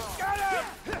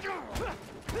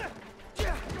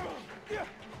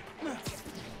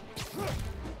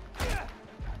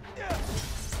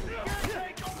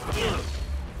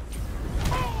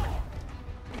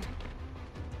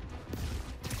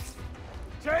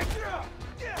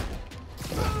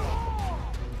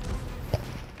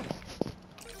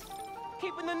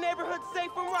 Keeping the neighborhood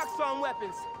safe from Roxxon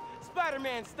weapons,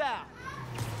 Spider-Man style.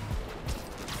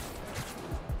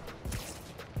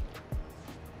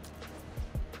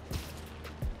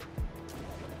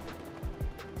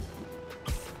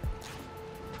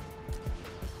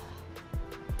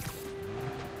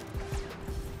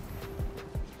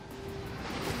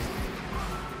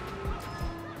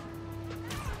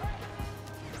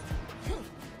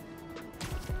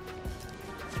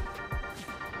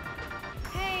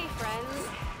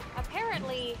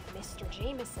 Mr.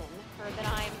 Jameson heard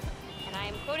that and I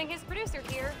am quoting his producer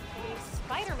here, a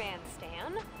Spider-Man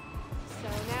stan. So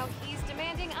now he's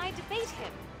demanding I debate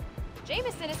him.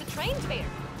 Jameson is a trained debater,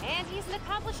 and he's an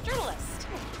accomplished journalist.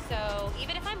 So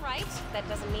even if I'm right, that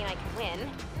doesn't mean I can win.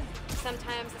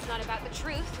 Sometimes it's not about the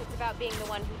truth, it's about being the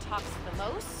one who talks the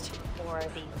most, or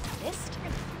the loudest.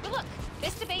 But look,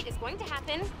 this debate is going to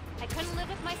happen. I couldn't live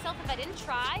with myself if I didn't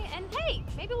try, and hey,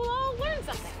 maybe we'll all learn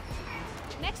something.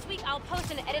 Next week, I'll post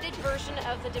an edited version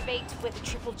of the debate with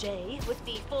Triple J, with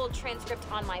the full transcript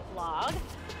on my blog.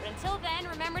 But until then,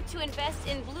 remember to invest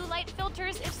in blue light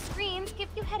filters if screens give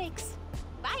you headaches.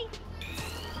 Bye!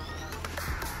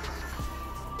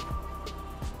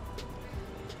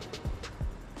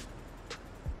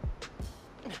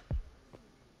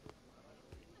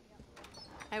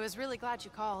 I was really glad you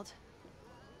called.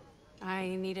 I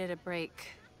needed a break.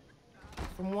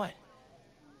 From what?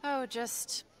 Oh,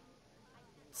 just...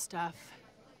 stuff.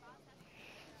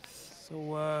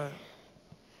 So,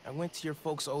 I went to your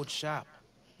folks' old shop.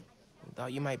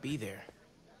 Thought you might be there.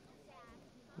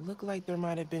 Looked like there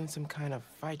might have been some kind of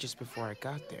fight just before I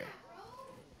got there.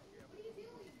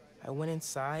 I went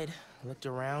inside, looked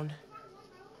around.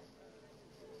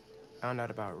 Found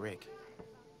out about Rick.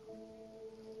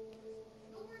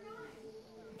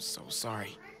 I'm so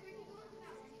sorry.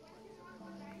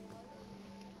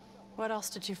 What else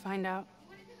did you find out?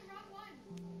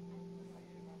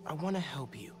 I want to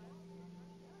help you.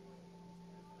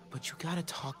 But you gotta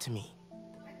talk to me.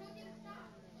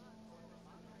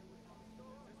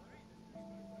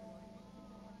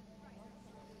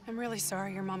 I'm really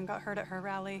sorry your mom got hurt at her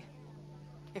rally.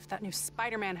 If that new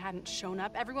Spider-Man hadn't shown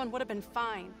up, everyone would have been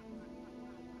fine.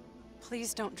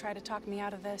 Please don't try to talk me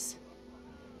out of this.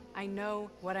 I know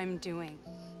what I'm doing.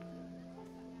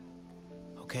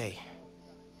 Okay.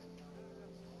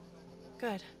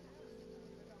 Good.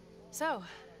 So,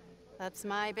 that's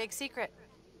my big secret.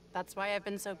 That's why I've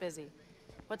been so busy.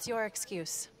 What's your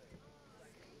excuse?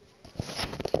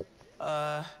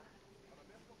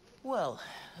 Well,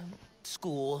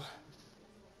 school,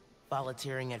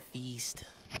 volunteering at Feast.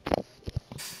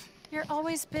 You're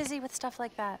always busy with stuff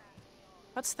like that.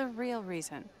 What's the real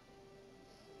reason?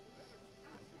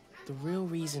 The real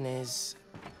reason is...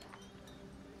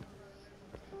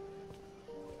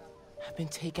 I've been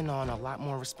taking on a lot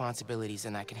more responsibilities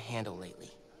than I can handle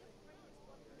lately.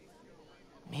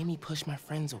 Made me push my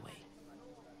friends away.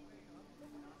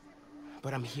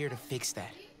 But I'm here to fix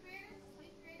that.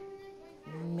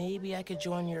 Maybe I could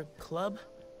join your club?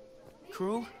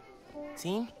 Crew?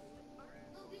 Team?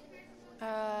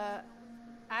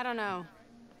 I don't know.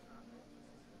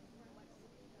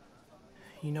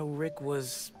 You know, Rick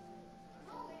was...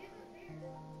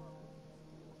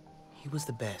 he was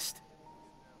the best.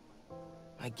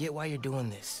 I get why you're doing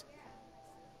this.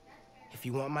 If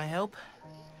you want my help,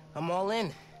 I'm all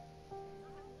in.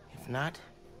 If not,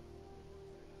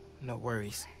 no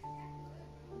worries.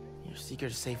 Your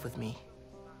secret is safe with me.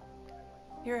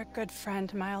 You're a good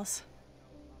friend, Miles.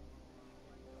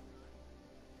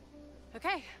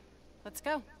 Okay, let's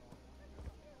go.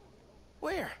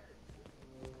 Where?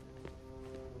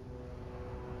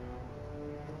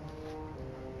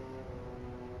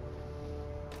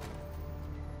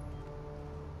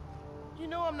 You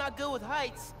know I'm not good with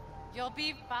heights. You'll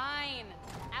be fine.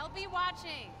 I'll be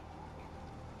watching.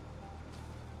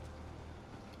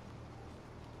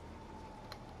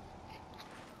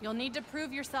 You'll need to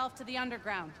prove yourself to the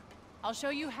underground. I'll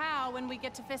show you how when we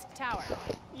get to Fisk Tower.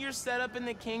 You're set up in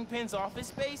the Kingpin's office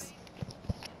space?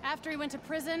 After he went to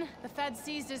prison, the feds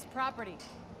seized his property.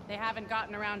 They haven't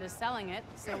gotten around to selling it,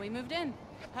 so we moved in.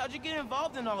 How'd you get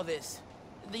involved in all this?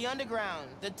 The underground,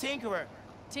 the Tinkerer.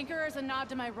 Tinkerer's a nod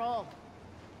to my role.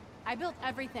 I built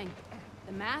everything.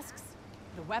 The masks,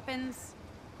 the weapons.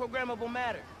 Programmable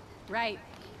matter. Right.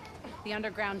 The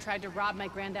underground tried to rob my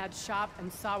granddad's shop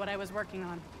and saw what I was working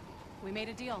on. We made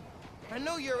a deal. I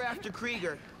know you're after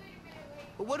Krieger,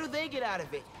 but what do they get out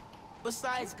of it?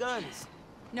 Besides guns?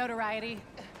 Notoriety.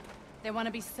 They want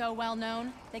to be so well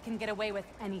known, they can get away with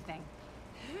anything.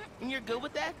 And you're good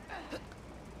with that?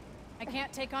 I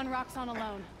can't take on Roxxon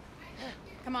alone.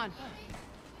 Come on.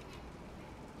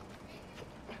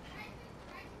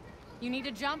 You need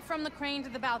to jump from the crane to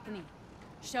the balcony.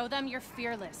 Show them you're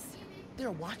fearless.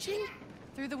 They're watching?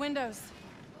 Through the windows.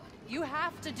 You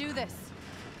have to do this.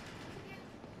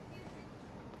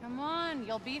 Come on,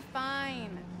 you'll be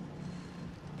fine.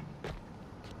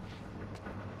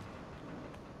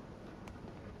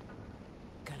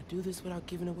 Gotta do this without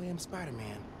giving away I'm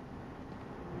Spider-Man.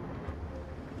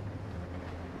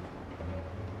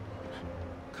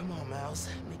 Come on, Miles.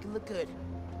 Make it look good.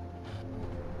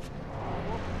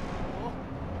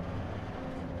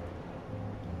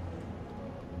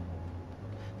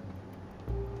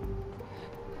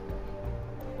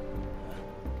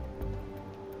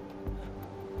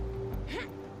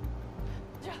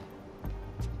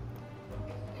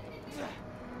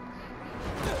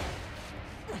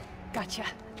 Gotcha.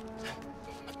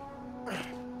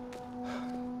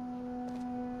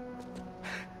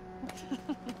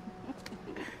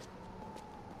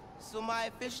 So am I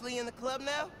officially in the club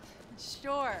now?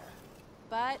 Sure.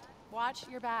 But watch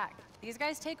your back. These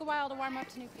guys take a while to warm up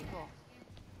to new people.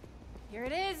 Here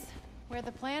it is, where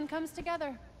the plan comes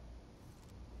together.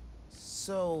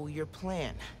 So, your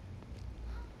plan.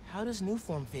 How does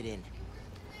Nuform fit in?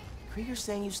 Krieger's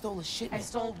saying you stole a shipment. I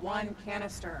stole one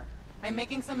canister. I'm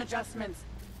making some adjustments.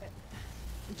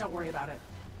 Don't worry about it.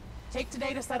 Take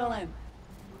today to settle in.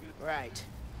 Right.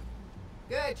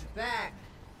 Good, you're back.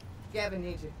 Gavin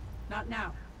needs you. Not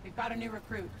now. We've got a new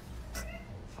recruit.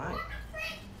 Fine.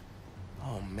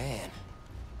 Oh, man.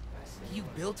 You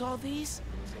built all these?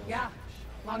 Yeah.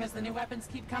 Long as the new weapons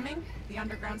keep coming, the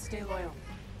underground stay loyal.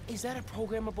 Is that a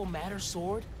programmable matter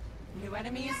sword? New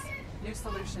enemies, new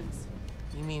solutions.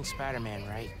 You mean Spider-Man,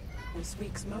 right? This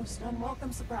week's most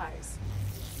unwelcome surprise.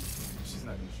 She's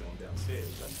not gonna show him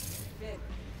downstairs, right? Vic,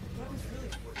 what was really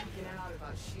freaking out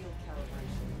about shield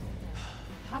calibration?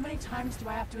 How many times do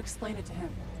I have to explain it to him?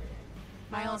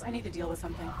 Miles, I need to deal with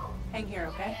something. Hang here,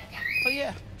 okay? Oh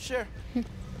yeah, sure.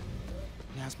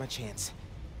 Now's my chance.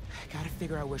 I gotta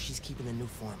figure out where she's keeping the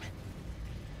Nuform.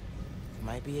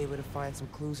 Might be able to find some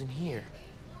clues in here.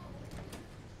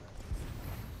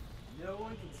 No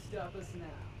one can stop us now.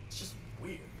 It's just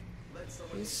weird.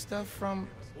 This stuff from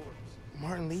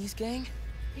Martin Lee's gang?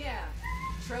 Yeah,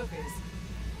 trophies.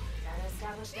 Gotta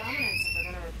establish dominance if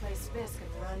we're gonna replace Fisk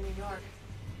and run New York.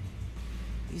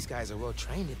 These guys are well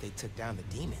trained if they took down the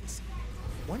demons.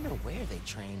 Wonder where they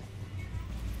train.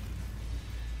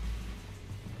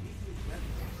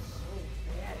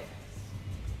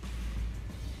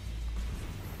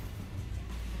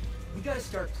 We gotta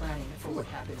start planning for what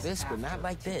happens. This, but not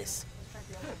like this.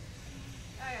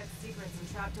 I got secrets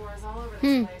and trapdoors all over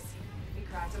this place. We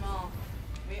cracked them all.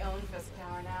 We own Fisk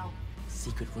Tower now.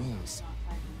 Secret rooms.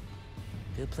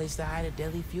 Good place to hide a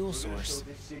deadly fuel source.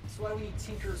 That's why we need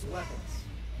Tinker's weapons.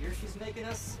 Here she's making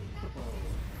us.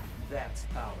 That's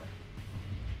power.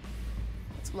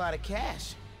 That's a lot of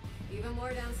cash. Even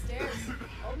more downstairs.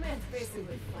 Old man's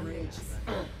basically funding us.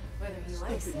 Whether he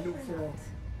likes it or not.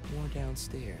 More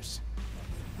downstairs.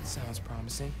 That sounds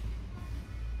promising.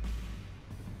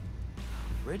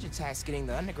 Bridge attack's getting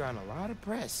the underground a lot of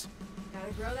press.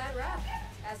 Gotta grow that rep.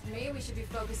 Ask me, we should be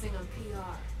focusing on PR,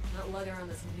 not leather on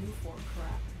this Nuform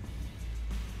crap.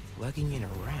 Lugging it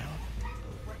around.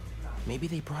 Maybe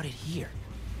they brought it here.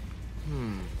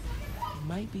 They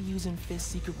might be using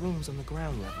Fisk's secret rooms on the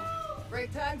ground level.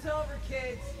 Break time's over,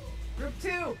 kids. Group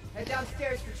 2, head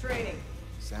downstairs for training.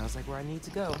 Sounds like where I need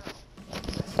to go.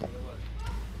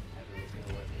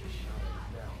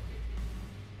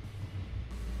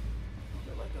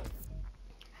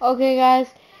 Okay, guys.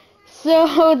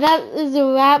 So that is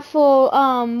a wrap for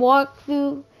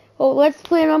walkthrough. Well, let's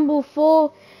play number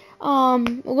 4.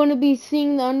 We're gonna be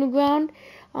seeing the underground.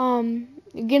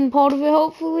 getting part of it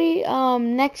hopefully.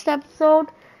 Next episode.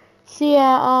 See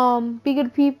ya. Be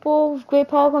good people. Great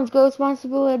power comes great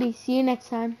responsibility. See you next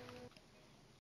time.